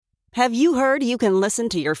Have you heard you can listen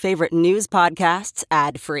to your favorite news podcasts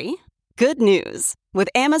ad-free? Good news! With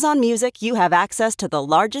Amazon Music, you have access to the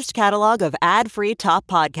largest catalog of ad-free top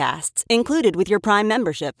podcasts included with your Prime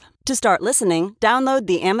membership. To start listening, download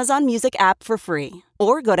the Amazon Music app for free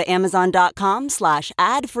or go to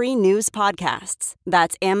amazon.com/ad-free news podcasts.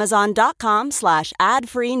 That's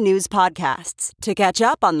amazon.com/ad-free news podcasts to catch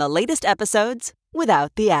up on the latest episodes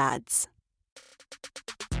without the ads.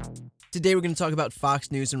 Today we're going to talk about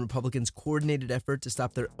Fox News and Republicans' coordinated effort to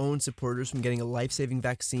stop their own supporters from getting a life-saving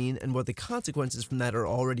vaccine and what the consequences from that are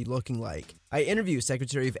already looking like. I interview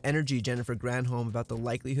Secretary of Energy Jennifer Granholm about the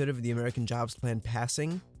likelihood of the American Jobs Plan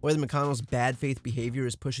passing, whether McConnell's bad faith behavior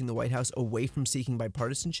is pushing the White House away from seeking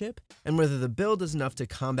bipartisanship, and whether the bill does enough to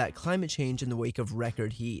combat climate change in the wake of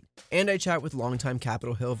record heat. And I chat with longtime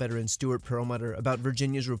Capitol Hill veteran Stuart Perlmutter about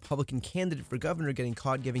Virginia's Republican candidate for governor getting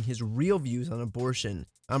caught giving his real views on abortion.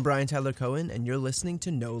 I'm Brian Tyler Cohen, and you're listening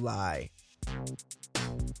to No Lie.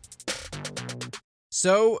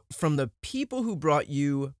 So, from the people who brought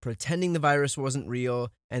you pretending the virus wasn't real,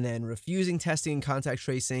 and then refusing testing and contact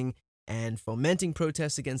tracing, and fomenting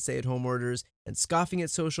protests against stay-at-home orders, and scoffing at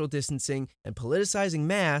social distancing, and politicizing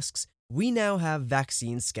masks, we now have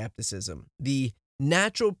vaccine skepticism. The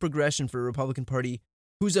natural progression for a Republican Party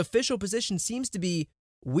whose official position seems to be,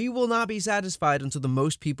 we will not be satisfied until the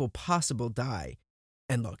most people possible die.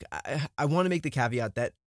 And look, I want to make the caveat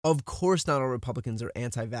that, of course, not all Republicans are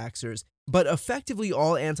anti-vaxxers, but effectively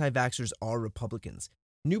all anti-vaxxers are Republicans.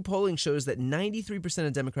 New polling shows that 93%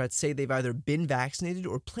 of Democrats say they've either been vaccinated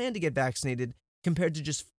or plan to get vaccinated, compared to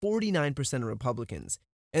just 49% of Republicans.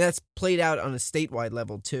 And that's played out on a statewide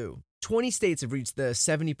level, too. 20 states have reached the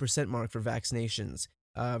 70% mark for vaccinations.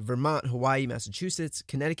 Vermont, Hawaii, Massachusetts,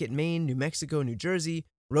 Connecticut, Maine, New Mexico, New Jersey,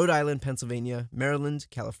 Rhode Island, Pennsylvania, Maryland,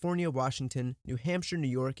 California, Washington, New Hampshire, New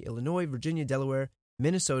York, Illinois, Virginia, Delaware,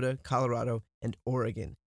 Minnesota, Colorado, and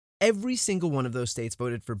Oregon. Every single one of those states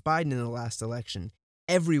voted for Biden in the last election.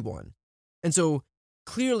 Everyone. And so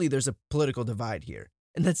clearly there's a political divide here.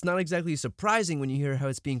 And that's not exactly surprising when you hear how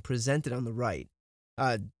it's being presented on the right.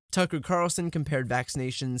 Tucker Carlson compared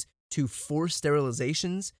vaccinations to forced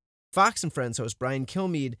sterilizations. Fox and Friends host Brian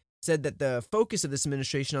Kilmeade said that the focus of this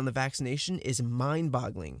administration on the vaccination is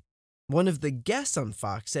mind-boggling. One of the guests on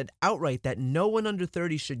Fox said outright that no one under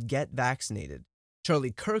 30 should get vaccinated.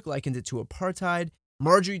 Charlie Kirk likened it to apartheid.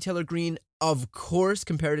 Marjorie Taylor Greene, of course,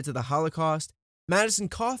 compared it to the Holocaust. Madison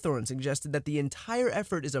Cawthorn suggested that the entire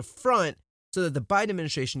effort is a front so that the Biden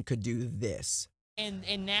administration could do this. And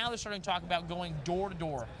now they're starting to talk about going door to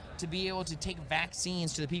door to be able to take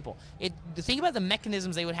vaccines to the people. Think about the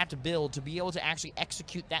mechanisms they would have to build to be able to actually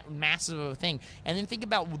execute that massive of a thing. And then think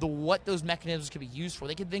about what those mechanisms could be used for.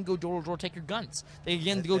 They could then go door to door, take your guns. They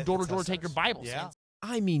again go door to door, take your Bibles. Yeah.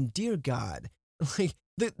 I I mean, dear God, like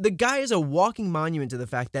the guy is a walking monument to the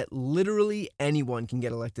fact that literally anyone can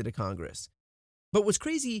get elected to Congress. But what's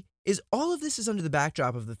crazy is all of this is under the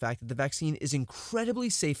backdrop of the fact that the vaccine is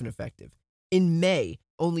incredibly safe and effective. In May,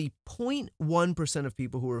 only 0.1% of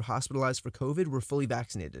people who were hospitalized for COVID were fully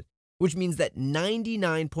vaccinated, which means that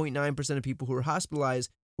 99.9% of people who were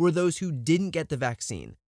hospitalized were those who didn't get the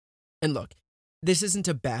vaccine. And look, this isn't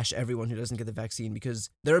to bash everyone who doesn't get the vaccine, because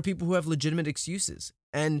there are people who have legitimate excuses.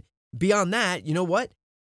 And beyond that, you know what?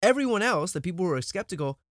 Everyone else, the people who are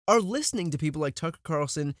skeptical, are listening to people like Tucker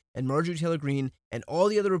Carlson and Marjorie Taylor Greene and all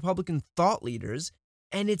the other Republican thought leaders,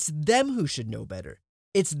 and it's them who should know better.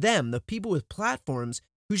 It's them, the people with platforms,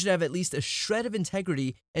 who should have at least a shred of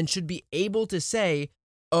integrity and should be able to say,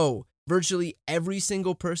 oh, virtually every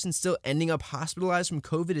single person still ending up hospitalized from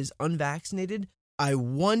COVID is unvaccinated. I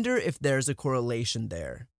wonder if there's a correlation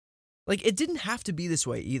there. Like, it didn't have to be this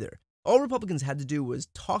way either. All Republicans had to do was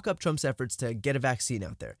talk up Trump's efforts to get a vaccine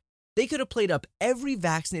out there. They could have played up every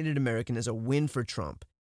vaccinated American as a win for Trump,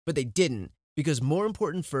 but they didn't, because more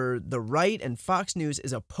important for the right and Fox News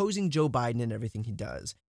is opposing Joe Biden and everything he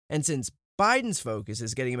does. And since Biden's focus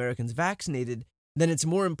is getting Americans vaccinated, then it's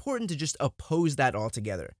more important to just oppose that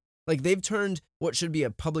altogether. Like, they've turned what should be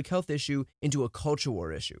a public health issue into a culture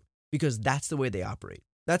war issue, because that's the way they operate.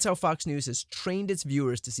 That's how Fox News has trained its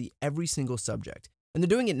viewers to see every single subject. And they're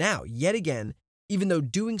doing it now, yet again, even though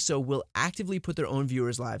doing so will actively put their own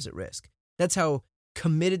viewers' lives at risk. That's how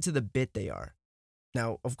committed to the bit they are.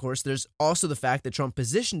 Now, of course, there's also the fact that Trump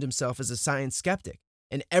positioned himself as a science skeptic,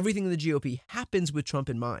 and everything in the GOP happens with Trump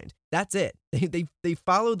in mind. That's it. They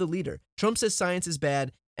follow the leader. Trump says science is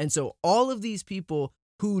bad, and so all of these people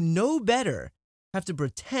who know better have to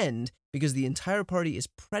pretend, because the entire party is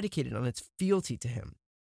predicated on its fealty to him.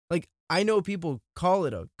 Like, I know people call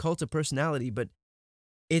it a cult of personality, but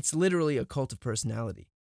it's literally a cult of personality.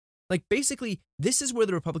 Like, basically, this is where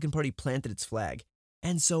the Republican Party planted its flag.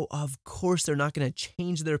 And so, of course, they're not going to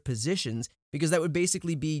change their positions because that would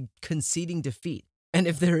basically be conceding defeat. And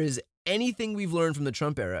if there is anything we've learned from the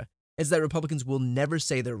Trump era, it's that Republicans will never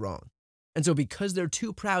say they're wrong. And so because they're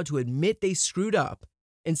too proud to admit they screwed up,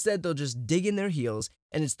 instead they'll just dig in their heels,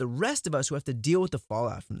 and it's the rest of us who have to deal with the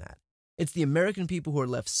fallout from that. It's the American people who are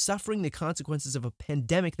left suffering the consequences of a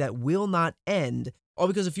pandemic that will not end, all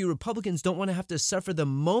because a few Republicans don't want to have to suffer the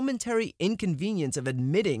momentary inconvenience of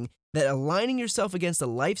admitting that aligning yourself against a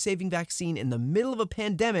life-saving vaccine in the middle of a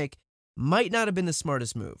pandemic might not have been the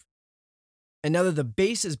smartest move. And now that the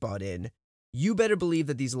base is bought in, you better believe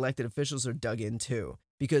that these elected officials are dug in too,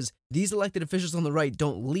 because these elected officials on the right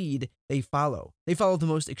don't lead, they follow. They follow the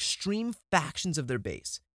most extreme factions of their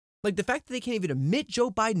base. Like, the fact that they can't even admit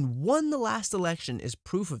Joe Biden won the last election is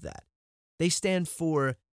proof of that. They stand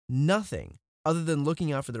for nothing other than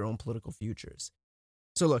looking out for their own political futures.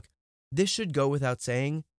 So look, this should go without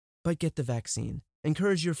saying, but get the vaccine.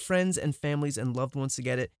 Encourage your friends and families and loved ones to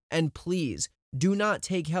get it. And please, do not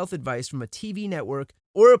take health advice from a TV network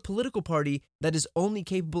or a political party that is only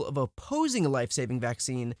capable of opposing a life-saving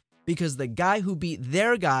vaccine because the guy who beat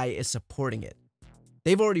their guy is supporting it.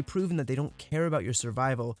 They've already proven that they don't care about your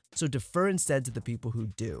survival, so defer instead to the people who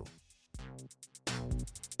do.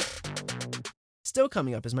 Still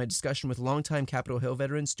coming up is my discussion with longtime Capitol Hill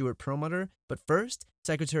veteran Stuart Perlmutter, but first,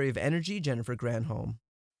 Secretary of Energy Jennifer Granholm.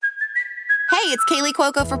 Hey, it's Kaylee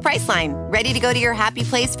Cuoco for Priceline. Ready to go to your happy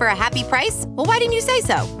place for a happy price? Well, why didn't you say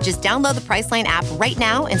so? Just download the Priceline app right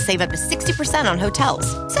now and save up to 60% on hotels.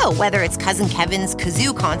 So whether it's Cousin Kevin's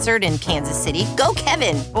Kazoo Concert in Kansas City, go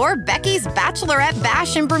Kevin, or Becky's Bachelorette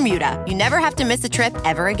Bash in Bermuda, you never have to miss a trip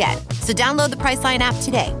ever again. So download the Priceline app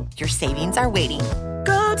today. Your savings are waiting.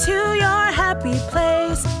 Go to your happy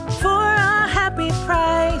place for a happy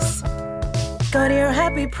price. Go to your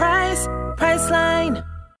happy price, Priceline.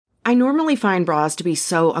 I normally find bras to be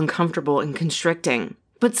so uncomfortable and constricting,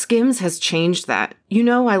 but Skims has changed that. You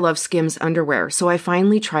know I love Skims underwear, so I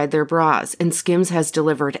finally tried their bras, and Skims has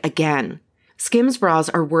delivered again. Skims bras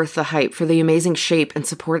are worth the hype for the amazing shape and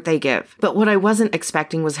support they give, but what I wasn't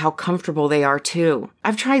expecting was how comfortable they are too.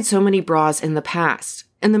 I've tried so many bras in the past,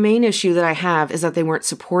 and the main issue that I have is that they weren't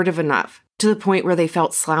supportive enough, to the point where they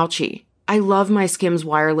felt slouchy. I love my Skims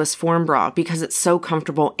wireless form bra because it's so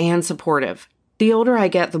comfortable and supportive. The older I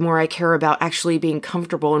get, the more I care about actually being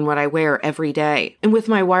comfortable in what I wear every day. And with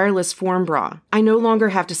my wireless form bra, I no longer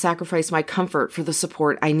have to sacrifice my comfort for the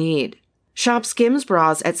support I need. Shop Skims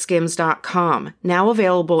bras at skims.com, now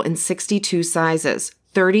available in 62 sizes,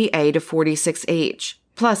 30A to 46H.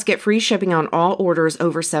 Plus, get free shipping on all orders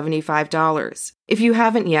over $75. If you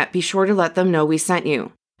haven't yet, be sure to let them know we sent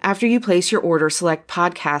you. After you place your order, select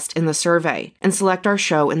podcast in the survey and select our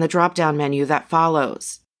show in the drop-down menu that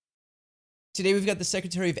follows. Today we've got the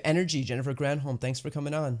Secretary of Energy, Jennifer Granholm. Thanks for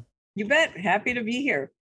coming on. You bet. Happy to be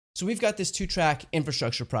here. So we've got this two-track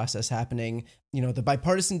infrastructure process happening. You know, the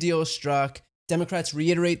bipartisan deal is struck. Democrats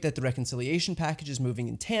reiterate that the reconciliation package is moving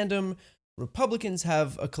in tandem. Republicans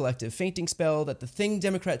have a collective fainting spell that the thing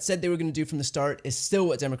Democrats said they were going to do from the start is still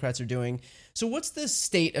what Democrats are doing. So what's the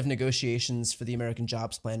state of negotiations for the American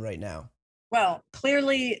Jobs Plan right now? Well,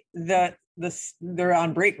 clearly they're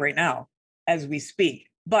on break right now as we speak.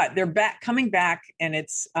 But they're coming back, and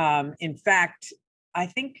it's, in fact, I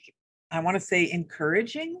think I want to say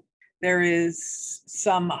encouraging. There is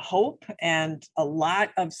some hope and a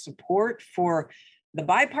lot of support for the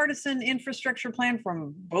bipartisan infrastructure plan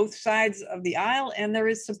from both sides of the aisle, and there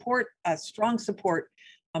is support, strong support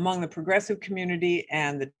among the progressive community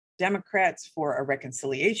and the Democrats for a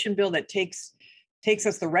reconciliation bill that takes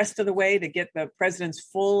us the rest of the way to get the president's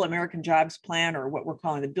full American Jobs Plan, or what we're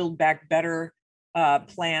calling the Build Back Better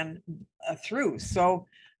plan through. So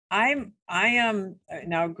I am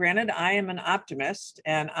now, granted, I am an optimist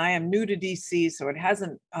and I am new to DC, so it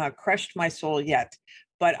hasn't crushed my soul yet,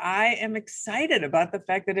 but I am excited about the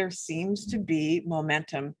fact that there seems to be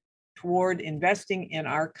momentum toward investing in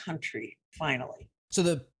our country finally. So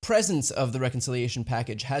the presence of the reconciliation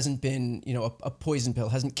package hasn't been, a poison pill,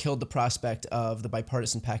 hasn't killed the prospect of the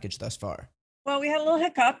bipartisan package thus far. Well, we had a little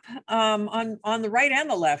hiccup on the right and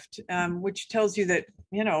the left, which tells you that,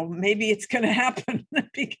 maybe it's going to happen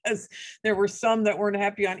because there were some that weren't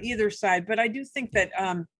happy on either side. But I do think that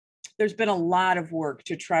there's been a lot of work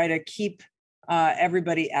to try to keep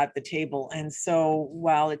everybody at the table. And so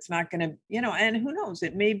while it's not going to, and who knows,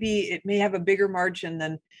 it may have a bigger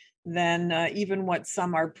margin than even what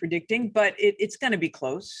some are predicting, but it's going to be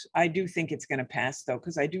close. I do think it's going to pass, though,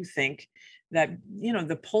 because I do think that,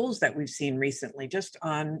 the polls that we've seen recently, just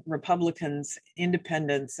on Republicans,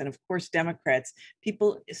 independents, and of course, Democrats,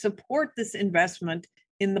 people support this investment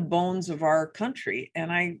in the bones of our country.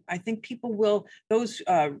 And I think people will, those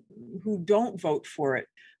who don't vote for it,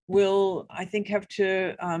 will, I think, have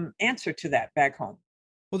to answer to that back home.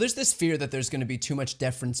 Well, there's this fear that there's going to be too much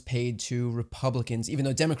deference paid to Republicans, even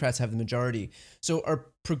though Democrats have the majority. So are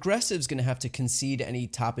progressives going to have to concede any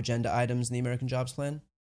top agenda items in the American Jobs Plan?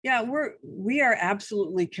 Yeah, we are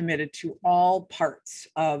absolutely committed to all parts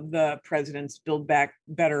of the president's Build Back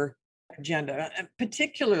Better agenda. And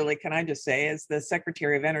particularly, can I just say, as the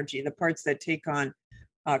Secretary of Energy, the parts that take on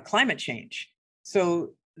climate change.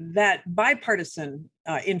 So that bipartisan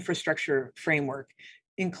infrastructure framework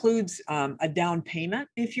includes a down payment,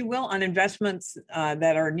 if you will, on investments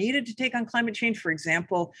that are needed to take on climate change. For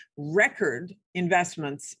example, record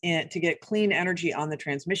investments to get clean energy on the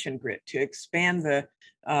transmission grid, to expand the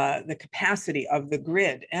capacity of the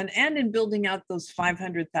grid, and in building out those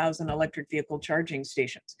 500,000 electric vehicle charging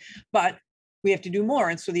stations. But we have to do more.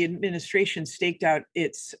 And so the administration staked out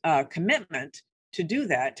its commitment to do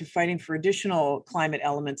that, to fighting for additional climate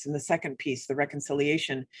elements in the second piece, the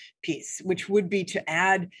reconciliation piece, which would be to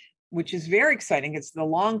add, which is very exciting. It's the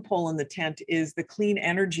long pole in the tent, is the clean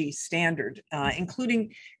energy standard,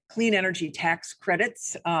 including clean energy tax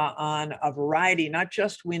credits on a variety, not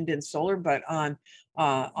just wind and solar, but on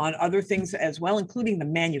other things as well, including the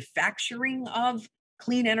manufacturing of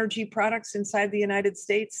clean energy products inside the United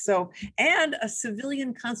States. So, and a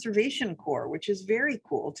civilian conservation corps, which is very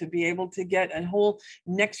cool to be able to get a whole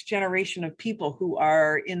next generation of people who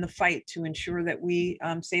are in the fight to ensure that we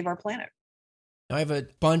save our planet. Now, I have a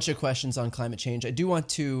bunch of questions on climate change. I do want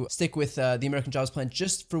to stick with the American Jobs Plan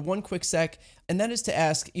just for one quick sec, and that is to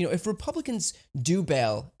ask, if Republicans do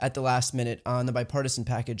bail at the last minute on the bipartisan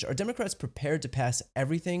package, are Democrats prepared to pass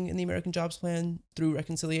everything in the American Jobs Plan through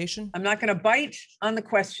reconciliation? I'm not going to bite on the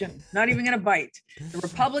question, not even going to bite. The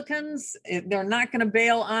Republicans, they're not going to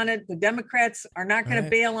bail on it. The Democrats are not going to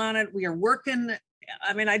bail on it. We are working.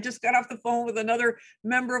 I mean, I just got off the phone with another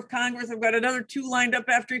member of Congress. I've got another 2 lined up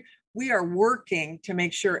after. We are working to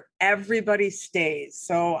make sure everybody stays.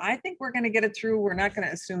 So I think we're going to get it through. We're not going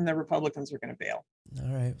to assume the Republicans are going to bail.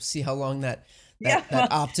 All right. We'll see how long that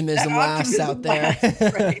optimism lasts out there.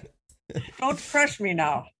 Right. Don't crush me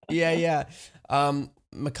now. Yeah.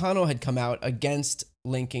 McConnell had come out against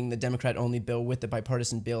linking the Democrat-only bill with the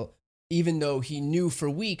bipartisan bill, even though he knew for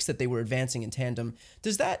weeks that they were advancing in tandem.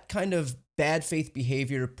 Does that kind of bad faith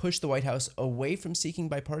behavior push the White House away from seeking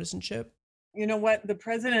bipartisanship? You know what? The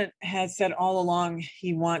president has said all along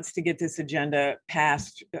he wants to get this agenda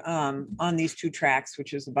passed on these 2 tracks,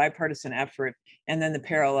 which is the bipartisan effort and then the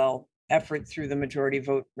parallel effort through the majority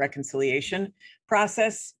vote reconciliation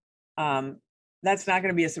process. That's not going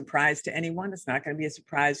to be a surprise to anyone. It's not going to be a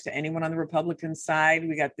surprise to anyone on the Republican side.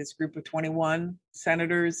 We got this group of 21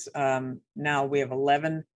 senators. Now we have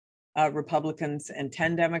 11 Republicans and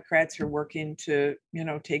 10 Democrats who are working to,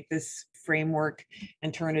 take this framework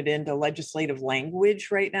and turn it into legislative language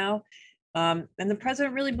right now. And the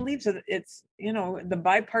president really believes that it's, the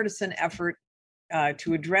bipartisan effort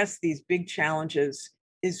to address these big challenges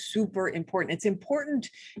is super important. It's important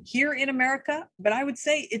here in America, but I would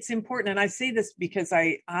say it's important. And I say this because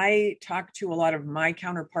I talk to a lot of my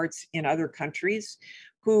counterparts in other countries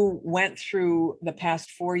who went through the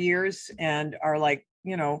past 4 years and are like,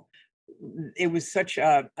 it was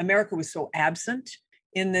America was so absent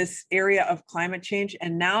in this area of climate change.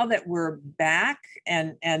 And now that we're back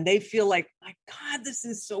and they feel like, my God, this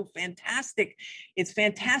is so fantastic. It's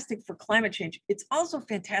fantastic for climate change. It's also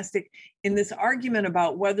fantastic in this argument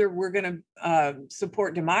about whether we're going to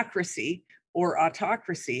support democracy or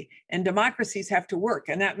autocracy. And democracies have to work.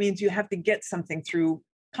 And that means you have to get something through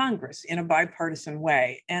Congress in a bipartisan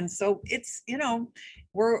way. And so it's,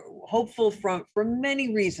 we're hopeful for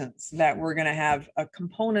many reasons that we're going to have a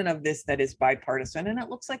component of this that is bipartisan, and it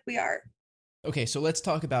looks like we are. Okay, so let's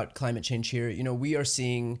talk about climate change here. We are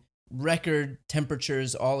seeing record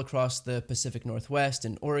temperatures all across the Pacific Northwest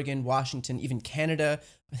and Oregon, Washington, even Canada.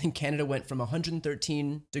 I think Canada went from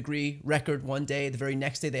 113-degree record one day. The very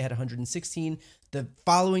next day they had 116. The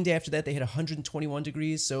following day after that, they had 121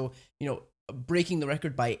 degrees. So, breaking the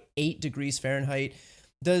record by 8 degrees Fahrenheit.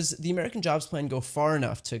 Does the American Jobs Plan go far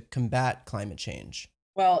enough to combat climate change?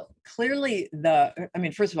 Well, clearly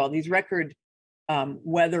first of all, these record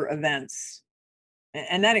weather events,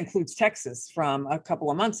 and that includes Texas from a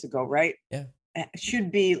couple of months ago, right? Yeah.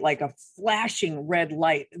 Should be like a flashing red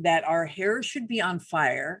light that our hair should be on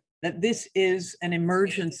fire that this is an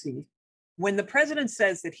emergency. When the president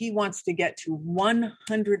says that he wants to get to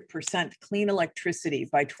 100% clean electricity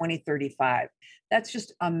by 2035, that's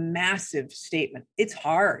just a massive statement. It's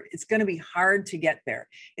hard. It's going to be hard to get there.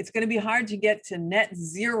 It's going to be hard to get to net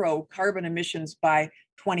zero carbon emissions by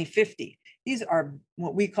 2050. These are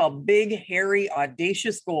what we call big, hairy,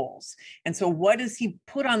 audacious goals. And so what does he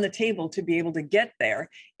put on the table to be able to get there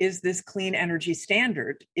is this clean energy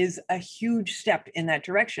standard is a huge step in that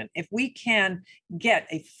direction. If we can get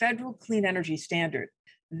a federal clean energy standard,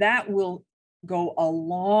 that will go a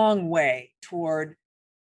long way toward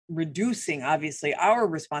reducing, obviously, our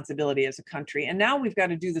responsibility as a country. And now we've got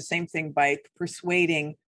to do the same thing by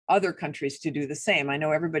persuading other countries to do the same. I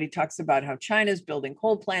know everybody talks about how China's building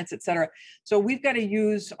coal plants, et cetera. So we've got to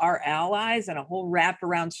use our allies and a whole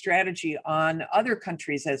wraparound strategy on other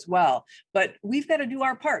countries as well. But we've got to do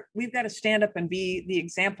our part. We've got to stand up and be the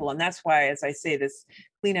example. And that's why, as I say, this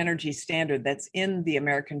clean energy standard that's in the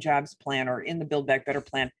American Jobs Plan or in the Build Back Better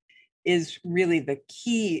plan is really the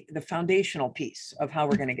key, the foundational piece of how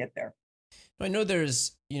we're going to get there. I know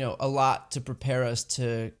there's, a lot to prepare us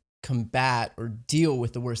to combat or deal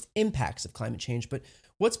with the worst impacts of climate change, but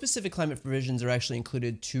what specific climate provisions are actually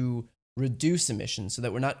included to reduce emissions so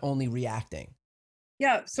that we're not only reacting?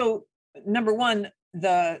 Yeah. So number one,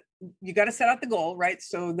 you got to set out the goal, right?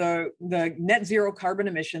 So the net zero carbon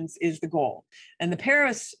emissions is the goal. And the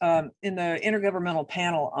Paris, in the Intergovernmental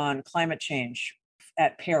Panel on Climate Change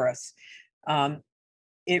at Paris,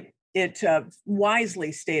 it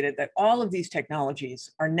wisely stated that all of these technologies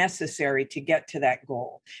are necessary to get to that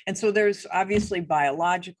goal. And so there's obviously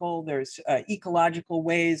biological, there's ecological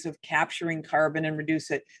ways of capturing carbon and reduce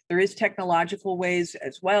it. There is technological ways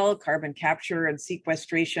as well, carbon capture and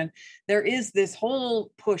sequestration. There is this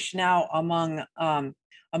whole push now among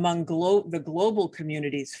the global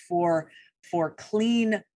communities for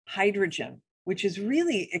clean hydrogen, which is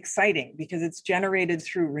really exciting because it's generated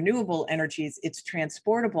through renewable energies, it's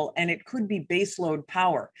transportable, and it could be baseload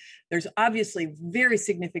power. There's obviously very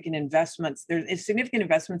significant investments. There's significant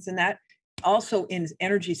investments in that, also in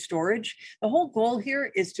energy storage. The whole goal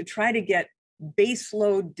here is to try to get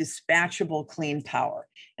baseload dispatchable clean power.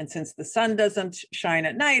 And since the sun doesn't shine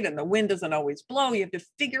at night and the wind doesn't always blow, you have to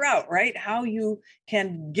figure out, right, how you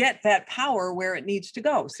can get that power where it needs to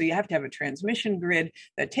go. So you have to have a transmission grid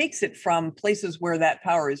that takes it from places where that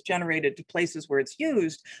power is generated to places where it's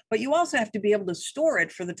used, but you also have to be able to store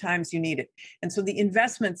it for the times you need it. And so the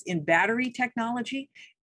investments in battery technology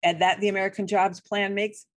and that the American Jobs Plan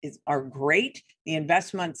makes are great. The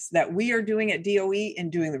investments that we are doing at DOE in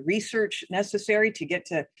doing the research necessary to get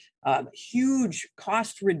to huge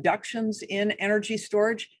cost reductions in energy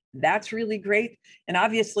storage, that's really great. And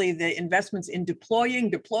obviously the investments in deploying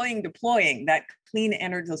that clean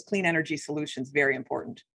energy, those clean energy solutions, very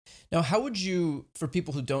important. Now, how would you, for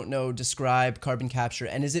people who don't know, describe carbon capture,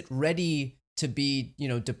 and is it ready to be,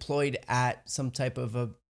 deployed at some type of a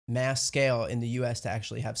mass scale in the US to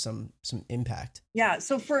actually have some impact? Yeah.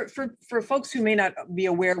 So for folks who may not be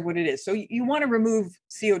aware of what it is, so you want to remove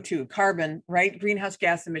CO2, carbon, right? Greenhouse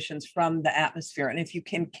gas emissions from the atmosphere. And if you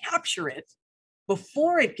can capture it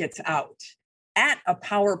before it gets out at a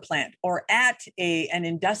power plant or at an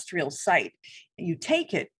industrial site, you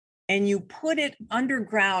take it and you put it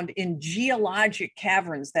underground in geologic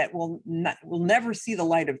caverns that will never see the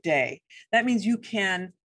light of day. That means you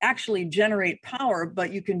can actually generate power,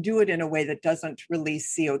 but you can do it in a way that doesn't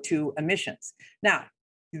release CO2 emissions. Now,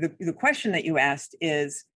 the question that you asked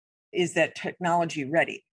is that technology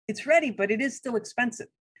ready? It's ready, but it is still expensive.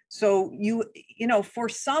 So for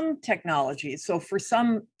some technologies, so for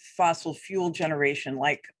some fossil fuel generation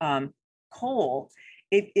like coal,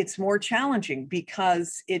 it's more challenging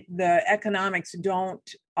because the economics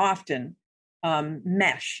don't often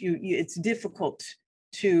mesh. It's difficult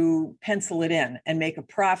to pencil it in and make a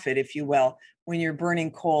profit, if you will, when you're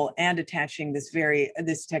burning coal and attaching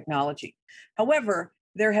this technology. However,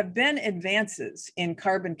 there have been advances in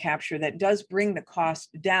carbon capture that does bring the cost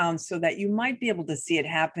down so that you might be able to see it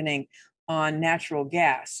happening on natural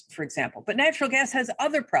gas, for example. But natural gas has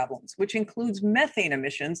other problems, which includes methane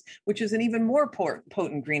emissions, which is an even more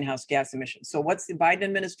potent greenhouse gas emission. So what's the Biden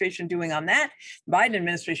administration doing on that? The Biden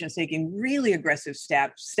administration is taking really aggressive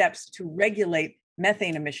steps to regulate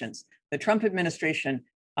methane emissions. The Trump administration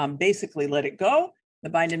basically let it go. The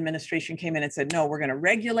Biden administration came in and said, no, we're going to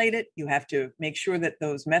regulate it. You have to make sure that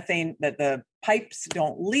that the pipes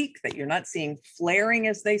don't leak, that you're not seeing flaring,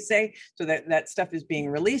 as they say, so that stuff is being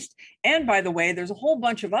released. And by the way, there's a whole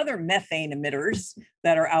bunch of other methane emitters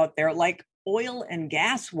that are out there, like oil and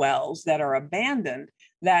gas wells that are abandoned,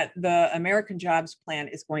 that the American Jobs Plan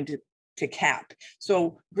is going to to cap.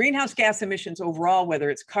 So greenhouse gas emissions overall, whether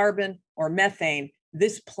it's carbon or methane,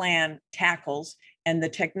 this plan tackles, and the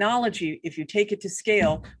technology, if you take it to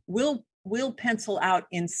scale, will pencil out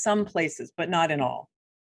in some places, but not in all.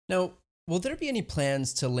 Now, will there be any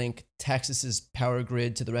plans to link Texas's power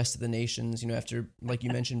grid to the rest of the nation's, after, like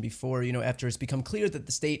you mentioned before, after it's become clear that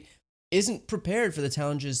the state isn't prepared for the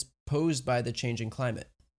challenges posed by the changing climate?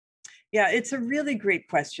 Yeah, it's a really great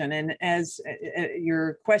question, and as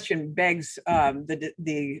your question begs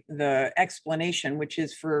the explanation, which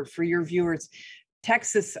is for your viewers,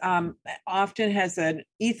 Texas often has an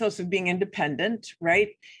ethos of being independent, right?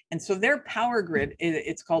 And so their power grid,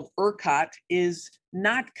 it's called ERCOT, is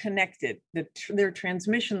not connected. Their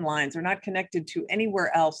transmission lines are not connected to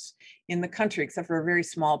anywhere else in the country except for a very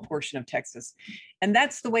small portion of Texas. And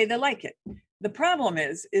that's the way they like it. The problem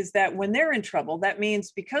is that when they're in trouble, that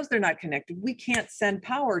means because they're not connected, we can't send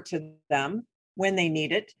power to them when they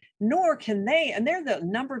need it, nor can they, and they're the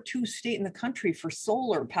number 2 state in the country for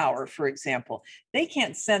solar power, for example. They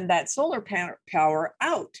can't send that solar power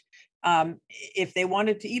out. If they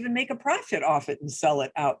wanted to even make a profit off it and sell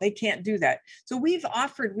it out, they can't do that. So we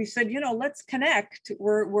said, let's connect.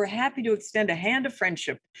 We're happy to extend a hand of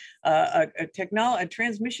friendship, a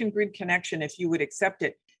transmission grid connection, if you would accept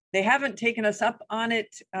it. They haven't taken us up on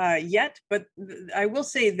it yet, but I will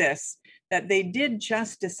say this, that they did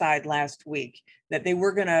just decide last week that they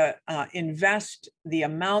were going to invest the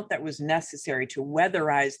amount that was necessary to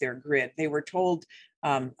weatherize their grid. They were told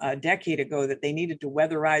a decade ago that they needed to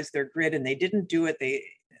weatherize their grid, and they didn't do it.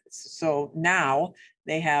 So now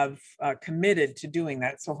they have committed to doing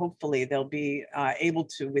that. So hopefully they'll be able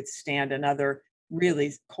to withstand another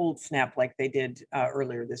really cold snap like they did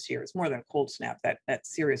earlier this year. It's more than a cold snap, that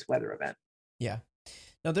serious weather event. Yeah.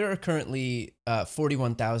 Now, there are currently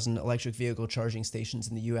 41,000 electric vehicle charging stations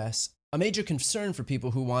in the U.S. A major concern for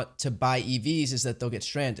people who want to buy EVs is that they'll get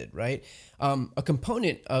stranded, right? A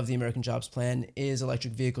component of the American Jobs Plan is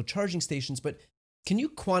electric vehicle charging stations, but can you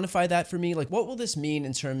quantify that for me? Like, what will this mean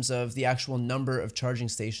in terms of the actual number of charging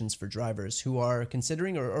stations for drivers who are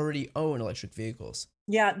considering or already own electric vehicles?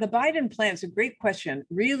 Yeah, the Biden plan is a great question,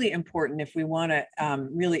 really important if we want to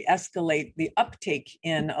really escalate the uptake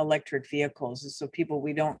in electric vehicles, so people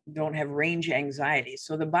we don't have range anxiety.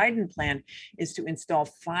 So the Biden plan is to install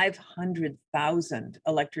 500,000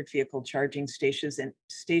 electric vehicle charging stations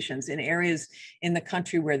in areas in the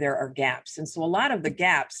country where there are gaps. And so a lot of the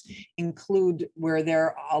gaps include where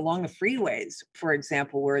they're along the freeways, for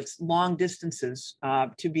example, where it's long distances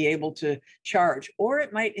to be able to charge, or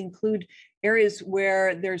it might include areas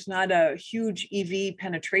where there's not a huge EV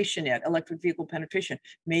penetration yet, electric vehicle penetration,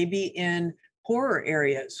 maybe in poorer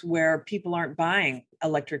areas where people aren't buying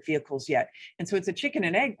electric vehicles yet. And so it's a chicken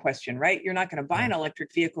and egg question, right? You're not going to buy an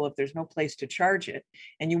electric vehicle if there's no place to charge it.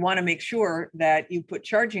 And you want to make sure that you put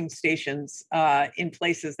charging stations in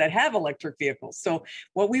places that have electric vehicles. So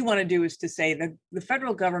what we want to do is to say that the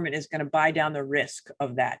federal government is going to buy down the risk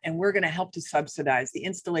of that. And we're going to help to subsidize the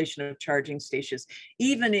installation of charging stations,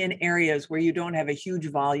 even in areas where you don't have a huge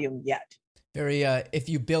volume yet. Very, if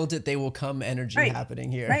you build it, they will come energy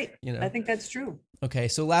happening here. Right. I think that's true. Okay.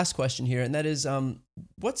 So last question here, and that is,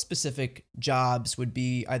 what specific jobs would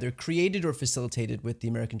be either created or facilitated with the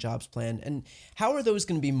American Jobs Plan? And how are those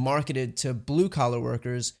going to be marketed to blue collar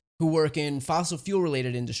workers who work in fossil fuel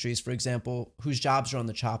related industries, for example, whose jobs are on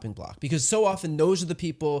the chopping block? Because so often those are the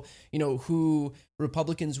people, who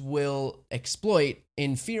Republicans will exploit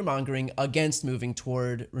in fear mongering against moving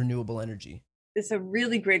toward renewable energy. It's a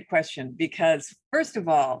really great question because, first of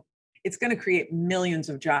all, it's going to create millions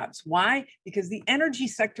of jobs. Why? Because the energy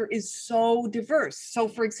sector is so diverse. So,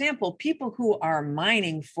 for example, people who are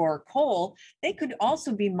mining for coal, they could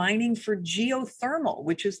also be mining for geothermal,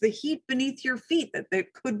 which is the heat beneath your feet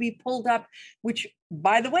that could be pulled up, which,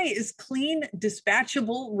 by the way, is clean,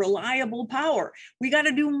 dispatchable, reliable power. We got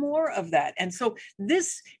to do more of that. And so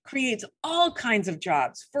this creates all kinds of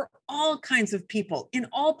jobs for all kinds of people in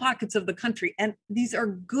all pockets of the country. And these are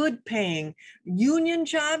good paying union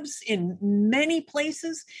jobs in many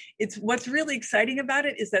places. It's what's really exciting about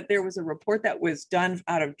it is that there was a report that was done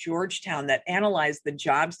out of Georgetown that analyzed the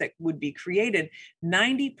jobs that would be created.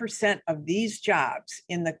 90% of these jobs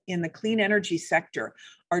in the clean energy sector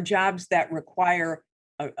are jobs that require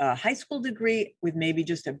a high school degree with maybe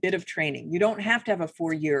just a bit of training. You don't have to have a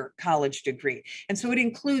 4-year college degree. And so it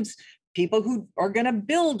includes people who are going to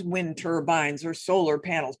build wind turbines or solar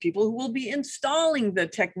panels, people who will be installing the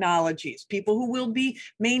technologies, people who will be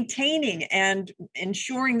maintaining and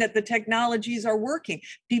ensuring that the technologies are working,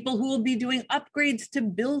 people who will be doing upgrades to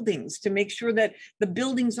buildings to make sure that the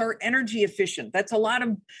buildings are energy efficient. That's a lot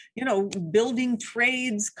of, building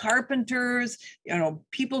trades, carpenters,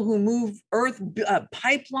 people who move earth,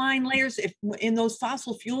 pipeline layers. If in those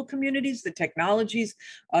fossil fuel communities, the technologies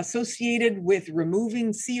associated with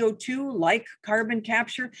removing CO2, like carbon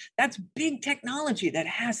capture, that's big technology that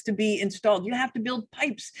has to be installed. You have to build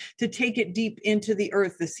pipes to take it deep into the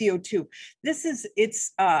earth, the CO2.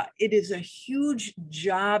 It is a huge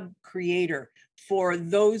job creator for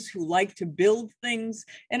those who like to build things,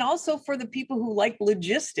 and also for the people who like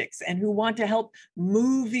logistics and who want to help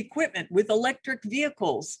move equipment with electric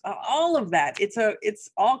vehicles. All of that. It's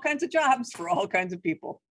all kinds of jobs for all kinds of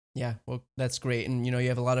people. Yeah, well, that's great. And, you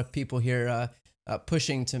have a lot of people here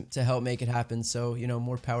pushing to help make it happen. So,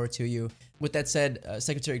 more power to you. With that said,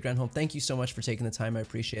 Secretary Granholm, thank you so much for taking the time. I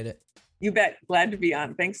appreciate it. You bet. Glad to be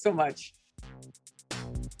on. Thanks so much.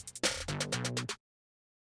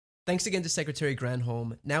 Thanks again to Secretary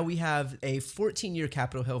Granholm. Now we have a 14-year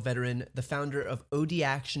Capitol Hill veteran, the founder of OD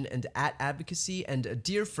Action and @Advocacy, and a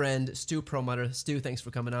dear friend, Stu Perlmutter. Stu, thanks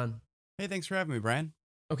for coming on. Hey, thanks for having me, Brian.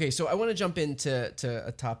 Okay, so I want to jump into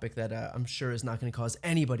a topic that I'm sure is not going to cause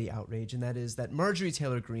anybody outrage, and that is that Marjorie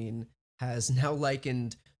Taylor Greene has now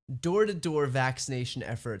likened door-to-door vaccination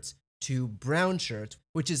efforts to brown shirts,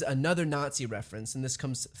 which is another Nazi reference, and this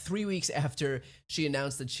comes 3 weeks after she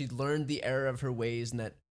announced that she'd learned the error of her ways and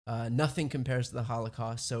that nothing compares to the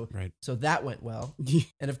Holocaust. So that went well.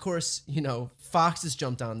 And of course, Fox has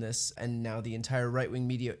jumped on this, and now the entire right-wing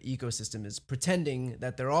media ecosystem is pretending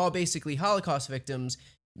that they're all basically Holocaust victims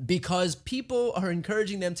because people are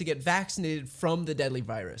encouraging them to get vaccinated from the deadly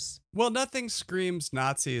virus. Well, nothing screams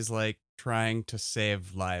Nazis like trying to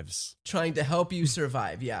save lives. Trying to help you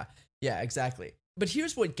survive. Yeah, exactly. But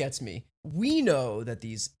here's what gets me. We know that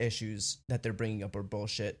these issues that they're bringing up are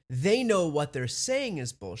bullshit. They know what they're saying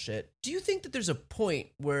is bullshit. Do you think that there's a point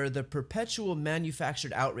where the perpetual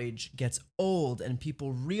manufactured outrage gets old and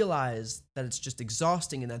people realize that it's just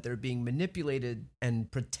exhausting and that they're being manipulated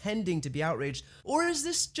and pretending to be outraged? Or is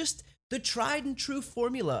this just the tried and true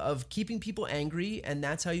formula of keeping people angry, and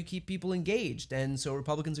that's how you keep people engaged, and so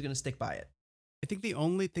Republicans are going to stick by it? I think the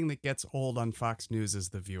only thing that gets old on Fox News is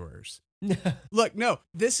the viewers. Look, no,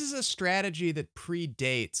 this is a strategy that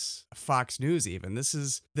predates Fox News even. This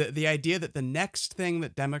is the idea that the next thing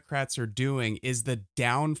that Democrats are doing is the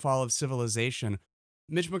downfall of civilization.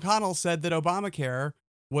 Mitch McConnell said that Obamacare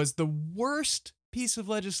was the worst piece of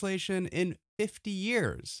legislation in 50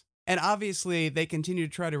 years. And obviously they continue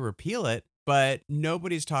to try to repeal it, but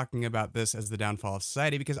nobody's talking about this as the downfall of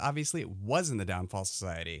society because obviously it wasn't the downfall of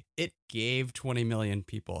society. It gave 20 million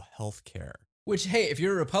people health care. Which, hey, if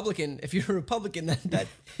you're a Republican,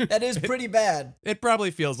 that is pretty bad. It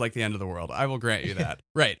probably feels like the end of the world. I will grant you that.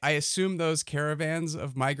 Right. I assume those caravans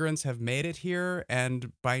of migrants have made it here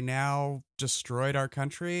and by now destroyed our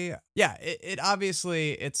country. Yeah, it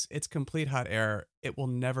obviously, it's complete hot air. It will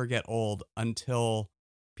never get old until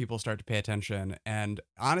people start to pay attention. And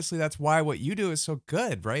honestly, that's why what you do is so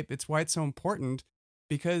good, right? It's why it's so important,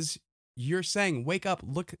 because you're saying, wake up,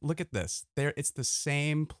 look at this. It's the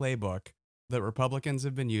same playbook that Republicans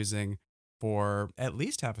have been using for at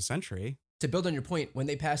least half a century. To build on your point, when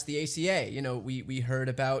they passed the ACA, we heard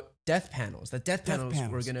about death panels, that death panels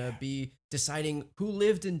were going to be deciding who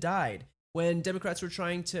lived and died. When Democrats were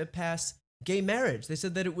trying to pass gay marriage, they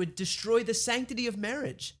said that it would destroy the sanctity of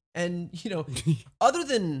marriage. And, other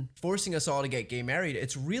than forcing us all to get gay married,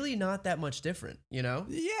 it's really not that much different,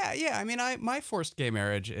 Yeah. I mean, my forced gay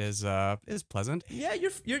marriage is pleasant. Yeah,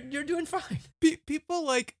 you're doing fine. People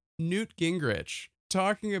like Newt Gingrich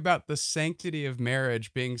talking about the sanctity of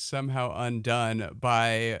marriage being somehow undone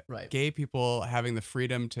by gay people having the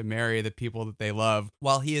freedom to marry the people that they love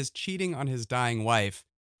while he is cheating on his dying wife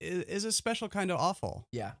is a special kind of awful.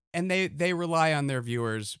 Yeah. And they rely on their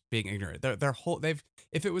viewers being ignorant.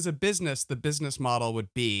 If it was a business, the business model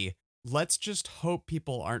would be, let's just hope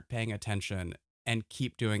people aren't paying attention and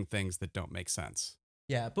keep doing things that don't make sense.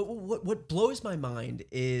 Yeah, but what blows my mind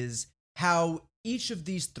is how each of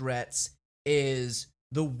these threats is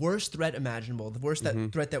the worst threat imaginable, the worst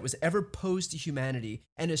threat that was ever posed to humanity.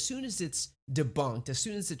 And as soon as it's debunked, as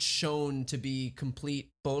soon as it's shown to be complete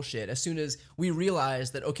bullshit, as soon as we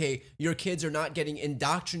realize that, okay, your kids are not getting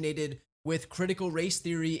indoctrinated with critical race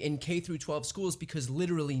theory in K through 12 schools because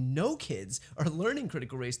literally no kids are learning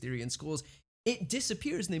critical race theory in schools, it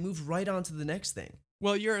disappears and they move right on to the next thing.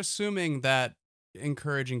 Well, you're assuming that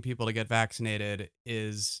encouraging people to get vaccinated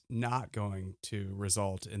is not going to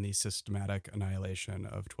result in the systematic annihilation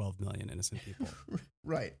of 12 million innocent people.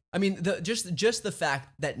 Right. I mean, just the fact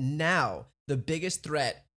that now the biggest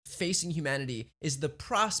threat facing humanity is the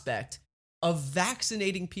prospect of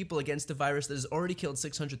vaccinating people against a virus that has already killed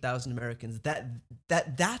 600,000 Americans.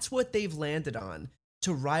 That's what they've landed on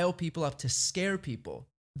to rile people up, to scare people.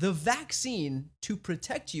 The vaccine to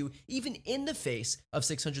protect you, even in the face of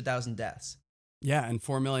 600,000 deaths. Yeah, and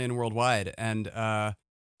 4 million worldwide. And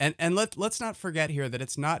let's not forget here that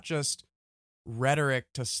it's not just rhetoric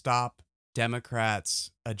to stop Democrats'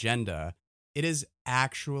 agenda. It is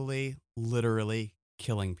actually literally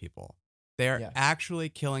killing people. They are actually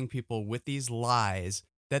killing people with these lies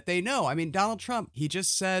that they know. I mean, Donald Trump, he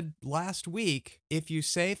just said last week, if you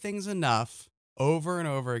say things enough over and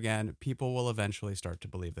over again, people will eventually start to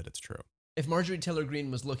believe that it's true. If Marjorie Taylor Greene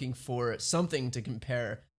was looking for something to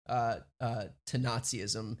compare to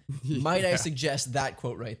Nazism, might I suggest that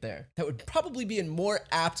quote right there? That would probably be a more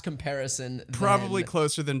apt comparison. Probably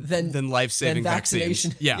closer than life-saving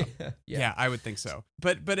vaccination. Vaccines. Yeah, I would think so.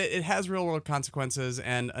 But it has real-world consequences,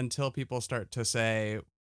 and until people start to say,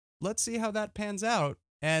 let's see how that pans out,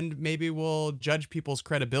 and maybe we'll judge people's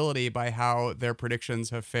credibility by how their predictions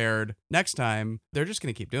have fared next time, they're just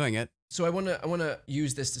going to keep doing it. So I want to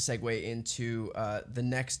use this to segue into the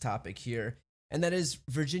next topic here. And that is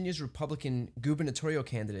Virginia's Republican gubernatorial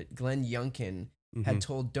candidate, Glenn Youngkin, had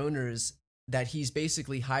told donors that he's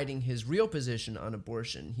basically hiding his real position on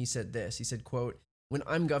abortion. He said this, he said, quote, "When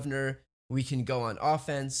I'm governor, we can go on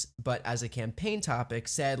offense, but as a campaign topic,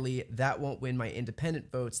 sadly, that won't win my independent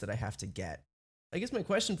votes that I have to get." I guess my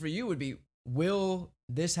question for you would be, will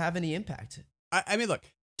this have any impact? I mean, look,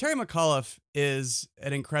 Terry McAuliffe is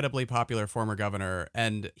an incredibly popular former governor,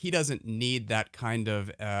 and he doesn't need that kind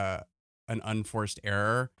of an unforced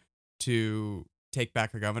error to take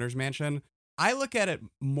back a governor's mansion. I look at it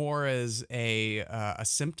more as a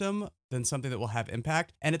symptom than something that will have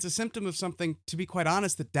impact. And it's a symptom of something, to be quite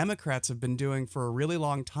honest, that Democrats have been doing for a really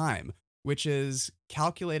long time, which is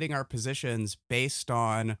calculating our positions based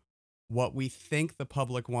on what we think the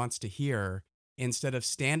public wants to hear instead of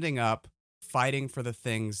standing up, fighting for the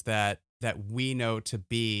things that we know to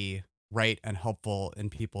be right and helpful in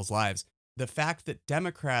people's lives. The fact that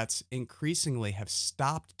Democrats increasingly have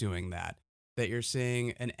stopped doing that you're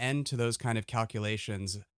seeing an end to those kind of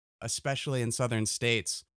calculations, especially in southern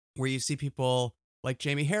states, where you see people like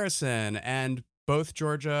Jamie Harrison and both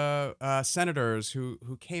Georgia senators who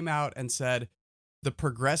came out and said, the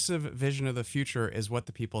progressive vision of the future is what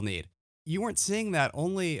the people need. You weren't seeing that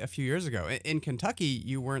only a few years ago. In Kentucky,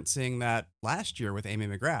 you weren't seeing that last year with Amy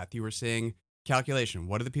McGrath. You were seeing calculation.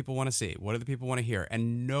 What do the people want to see? What do the people want to hear?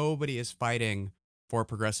 And nobody is fighting for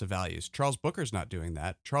progressive values. Charles Booker's not doing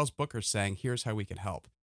that. Charles Booker's saying, here's how we can help.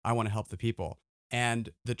 I want to help the people.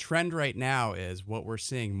 And the trend right now is what we're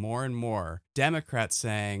seeing more and more, Democrats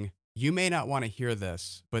saying, you may not want to hear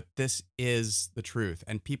this, but this is the truth.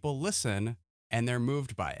 And people listen and they're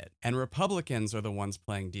moved by it. And Republicans are the ones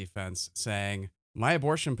playing defense, saying, my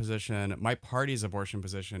abortion position, my party's abortion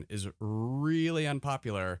position is really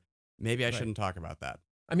unpopular. Maybe I shouldn't talk about that.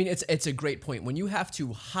 I mean, it's a great point. When you have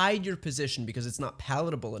to hide your position because it's not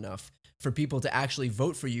palatable enough for people to actually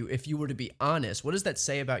vote for you, if you were to be honest, what does that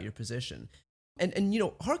say about your position? And you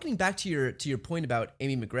know, harkening back to your point about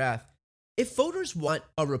Amy McGrath, if voters want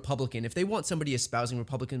a Republican, if they want somebody espousing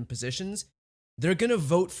Republican positions, they're going to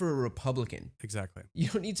vote for a Republican. Exactly. You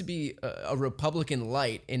don't need to be a Republican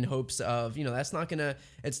light in hopes of, you know, it's not going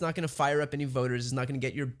to fire up any voters. It's not going to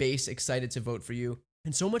get your base excited to vote for you.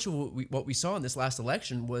 And so much of what we saw in this last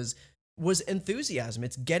election was enthusiasm.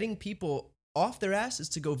 It's getting people off their asses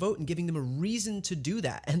to go vote and giving them a reason to do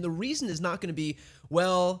that. And the reason is not going to be,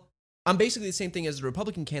 well, I'm basically the same thing as the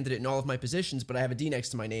Republican candidate in all of my positions, but I have a D next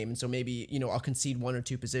to my name, and so maybe, you know, I'll concede one or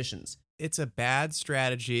two positions. It's a bad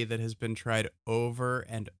strategy that has been tried over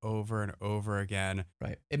and over and over again.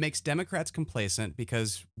 Right. It makes Democrats complacent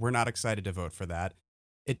because we're not excited to vote for that.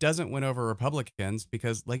 It doesn't win over Republicans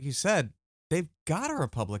because, like you said, they've got a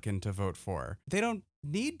Republican to vote for. They don't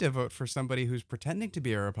need to vote for somebody who's pretending to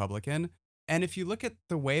be a Republican. And if you look at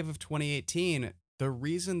the wave of 2018, the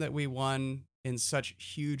reason that we won in such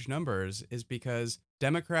huge numbers is because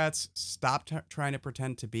Democrats stopped trying to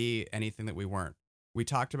pretend to be anything that we weren't. We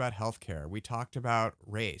talked about healthcare. We talked about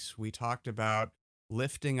race. We talked about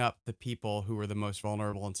lifting up the people who were the most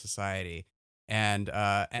vulnerable in society and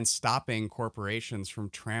stopping corporations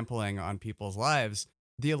from trampling on people's lives.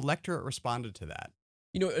 The electorate responded to that.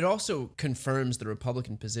 It also confirms the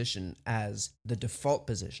Republican position as the default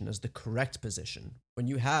position, as the correct position. When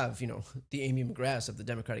you have, the Amy McGrath of the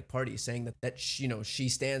Democratic Party saying that she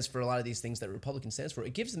stands for a lot of these things that Republican stands for,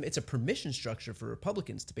 it's a permission structure for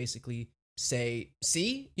Republicans to basically say,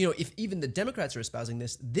 see, if even the Democrats are espousing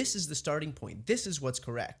this is the starting point. This is what's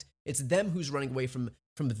correct. It's them who's running away from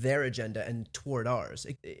their agenda and toward ours.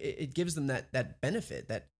 It gives them that benefit,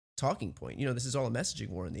 that talking point. This is all a messaging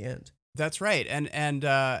war in the end. That's right. And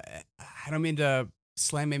I don't mean to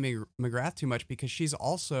slam Amy McGrath too much, because she's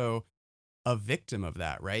also a victim of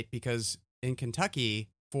that, right? Because in Kentucky,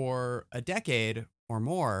 for a decade or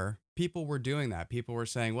more, people were doing that. People were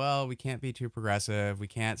saying, well, we can't be too progressive. We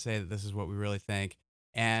can't say that this is what we really think.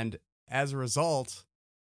 And as a result,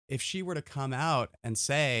 if she were to come out and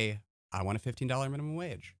say, I want a $15 minimum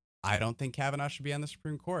wage, I don't think Kavanaugh should be on the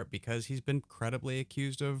Supreme Court because he's been credibly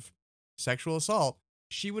accused of sexual assault,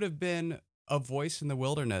 she would have been a voice in the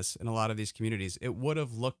wilderness in a lot of these communities. It would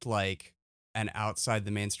have looked like an outside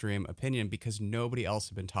the mainstream opinion because nobody else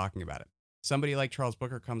had been talking about it. Somebody like Charles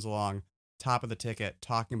Booker comes along, top of the ticket,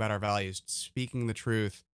 talking about our values, speaking the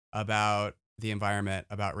truth about the environment,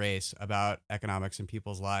 about race, about economics and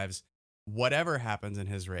people's lives. Whatever happens in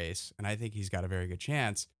his race, and I think he's got a very good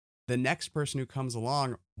chance, the next person who comes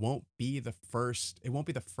along won't be the first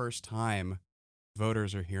time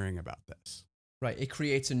voters are hearing about this. Right. It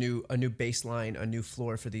creates a new baseline, a new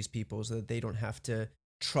floor for these people so that they don't have to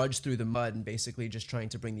trudge through the mud and basically just trying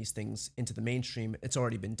to bring these things into the mainstream. It's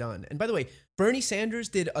already been done. And by the way, Bernie Sanders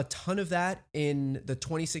did a ton of that in the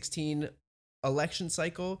 2016 election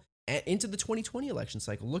cycle and into the 2020 election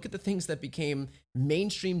cycle. Look at the things that became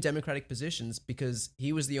mainstream Democratic positions because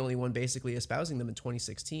he was the only one basically espousing them in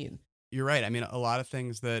 2016. You're right. I mean, a lot of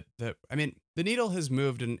things the needle has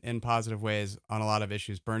moved in positive ways on a lot of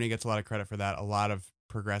issues. Bernie gets a lot of credit for that. A lot of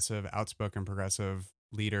outspoken progressive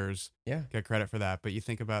leaders get credit for that. But you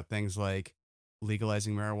think about things like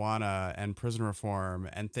legalizing marijuana and prison reform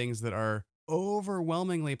and things that are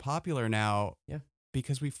overwhelmingly popular now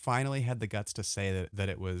because we finally had the guts to say that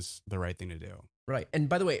it was the right thing to do. Right. And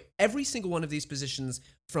by the way, every single one of these positions,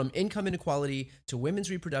 from income inequality to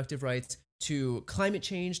women's reproductive rights to climate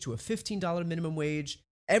change to a $15 minimum wage,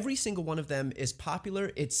 every single one of them is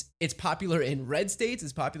popular. It's popular in red states.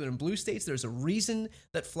 It's popular in blue states. There's a reason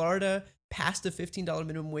that Florida passed a $15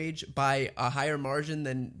 minimum wage by a higher margin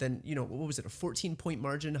than what was it, a 14-point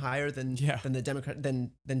margin higher than the Democrat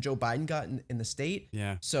than Joe Biden got in the state.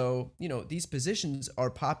 Yeah. So these positions are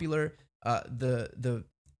popular.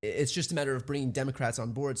 It's just a matter of bringing Democrats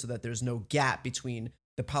on board so that there's no gap between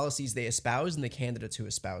the policies they espouse and the candidates who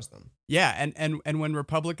espouse them. Yeah, and when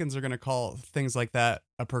Republicans are going to call things like that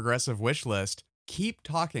a progressive wish list, keep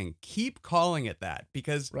talking, keep calling it that,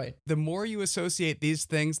 because the more you associate these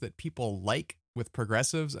things that people like with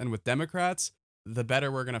progressives and with Democrats, the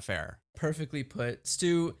better we're going to fare. Perfectly put.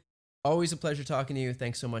 Stu, always a pleasure talking to you.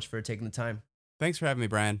 Thanks so much for taking the time. Thanks for having me,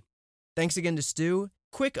 Brian. Thanks again to Stu.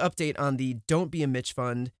 Quick update on the Don't Be a Mitch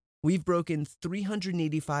Fund. We've broken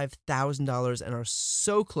 $385,000 and are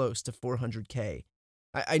so close to $400K.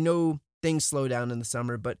 I know things slow down in the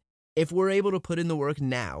summer, but if we're able to put in the work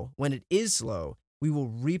now, when it is slow, we will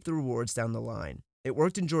reap the rewards down the line. It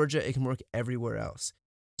worked in Georgia. It can work everywhere else.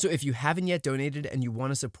 So if you haven't yet donated and you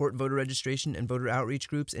want to support voter registration and voter outreach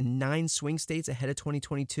groups in 9 swing states ahead of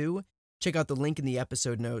 2022, check out the link in the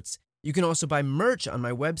episode notes. You can also buy merch on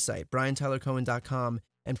my website, briantylercohen.com,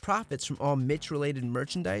 and profits from all Mitch-related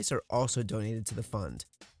merchandise are also donated to the fund.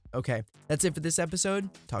 Okay, that's it for this episode.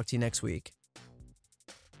 Talk to you next week.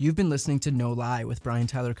 You've been listening to No Lie with Brian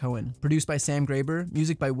Tyler Cohen, produced by Sam Graber,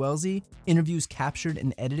 music by Wellesley, interviews captured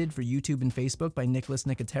and edited for YouTube and Facebook by Nicholas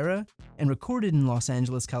Nicotera, and recorded in Los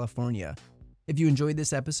Angeles, California. If you enjoyed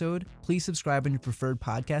this episode, please subscribe on your preferred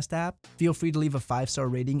podcast app, feel free to leave a 5-star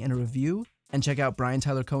rating and a review, and check out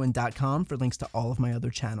briantylercohen.com for links to all of my other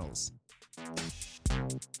channels.